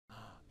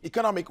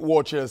Economic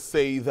watchers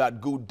say that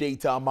good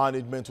data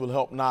management will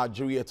help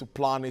Nigeria to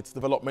plan its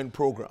development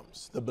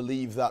programs. They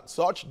believe that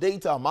such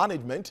data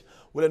management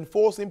will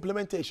enforce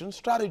implementation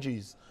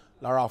strategies.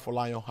 Lara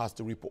Folayan has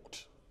the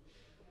report.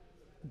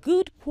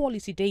 Good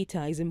quality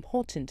data is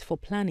important for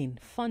planning,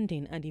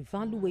 funding and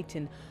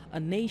evaluating a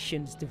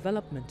nation's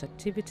development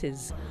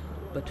activities.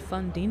 But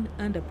funding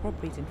and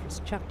appropriate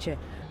infrastructure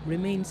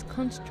remains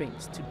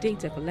constraints to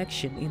data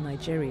collection in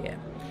Nigeria.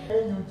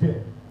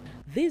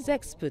 These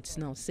experts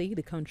now say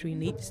the country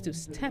needs to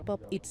step up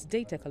its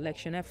data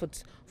collection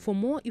efforts for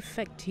more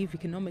effective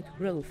economic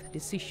growth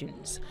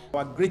decisions.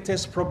 Our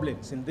greatest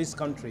problems in this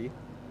country,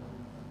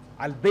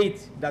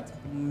 albeit that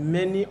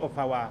many of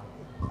our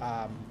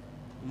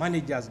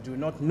managers do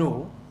not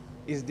know,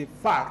 is the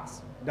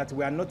fact that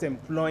we are not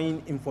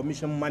employing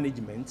information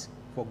management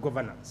for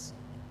governance.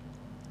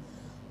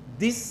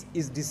 This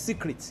is the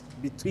secret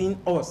between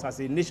us as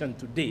a nation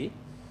today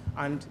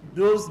and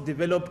those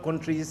developed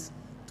countries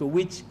to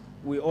which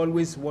we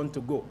always want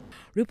to go.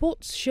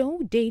 Reports show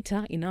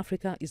data in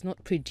Africa is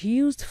not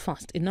produced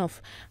fast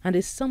enough and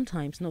is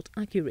sometimes not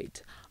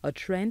accurate, a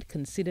trend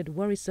considered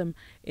worrisome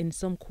in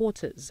some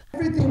quarters.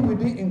 Everything we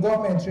do in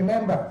government,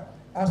 remember,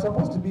 are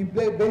supposed to be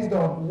based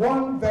on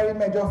one very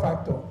major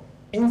factor: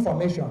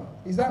 information.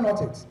 Is that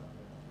not it?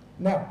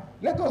 Now,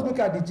 let us look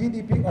at the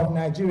GDP of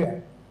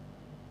Nigeria.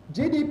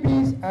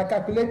 GDPs are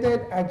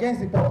calculated against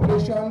the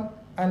population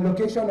and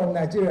location of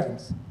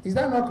Nigerians. Is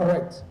that not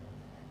correct?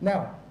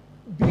 Now,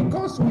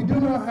 because we do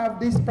not have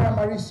this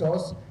primary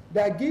source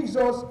that gives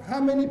us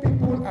how many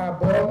people are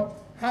born,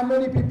 how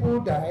many people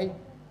die,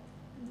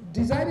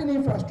 designing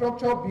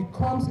infrastructure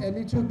becomes a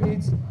little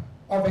bit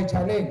of a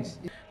challenge.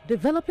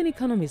 Developing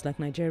economies like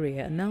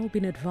Nigeria are now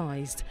being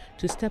advised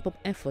to step up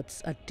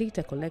efforts at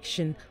data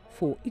collection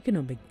for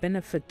economic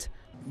benefit.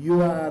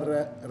 You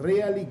are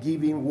really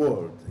giving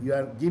word, you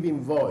are giving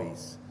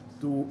voice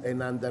to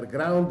an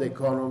underground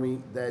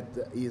economy that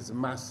is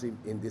massive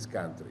in this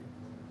country.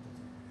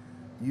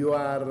 You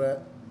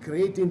are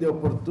creating the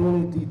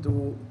opportunity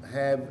to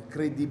have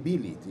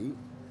credibility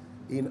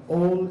in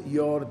all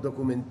your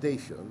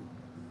documentation,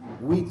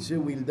 which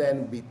will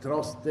then be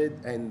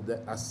trusted and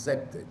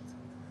accepted.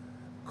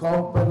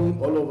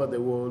 Companies all over the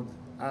world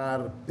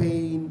are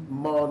paying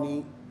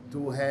money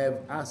to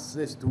have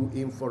access to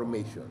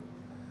information.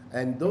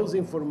 And those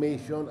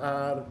information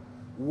are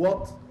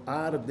what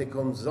are the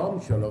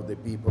consumption of the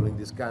people in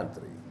this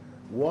country,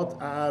 what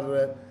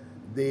are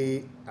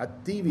the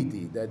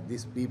activity that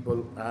these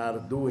people are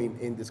doing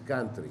in this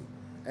country.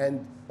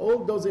 And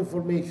all those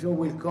information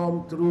will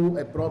come through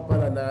a proper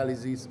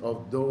analysis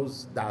of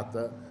those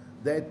data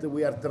that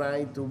we are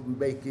trying to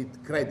make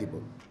it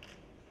credible.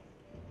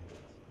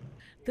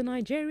 The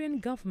Nigerian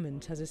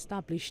government has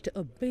established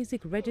a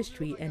basic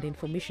registry and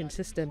information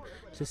system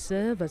to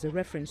serve as a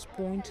reference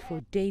point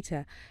for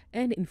data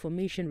and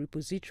information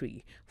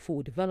repository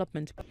for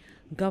development.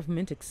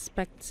 Government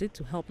expects it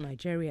to help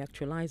Nigeria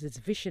actualize its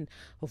vision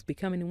of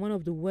becoming one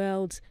of the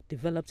world's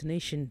developed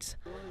nations.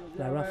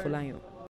 Lara Folayan.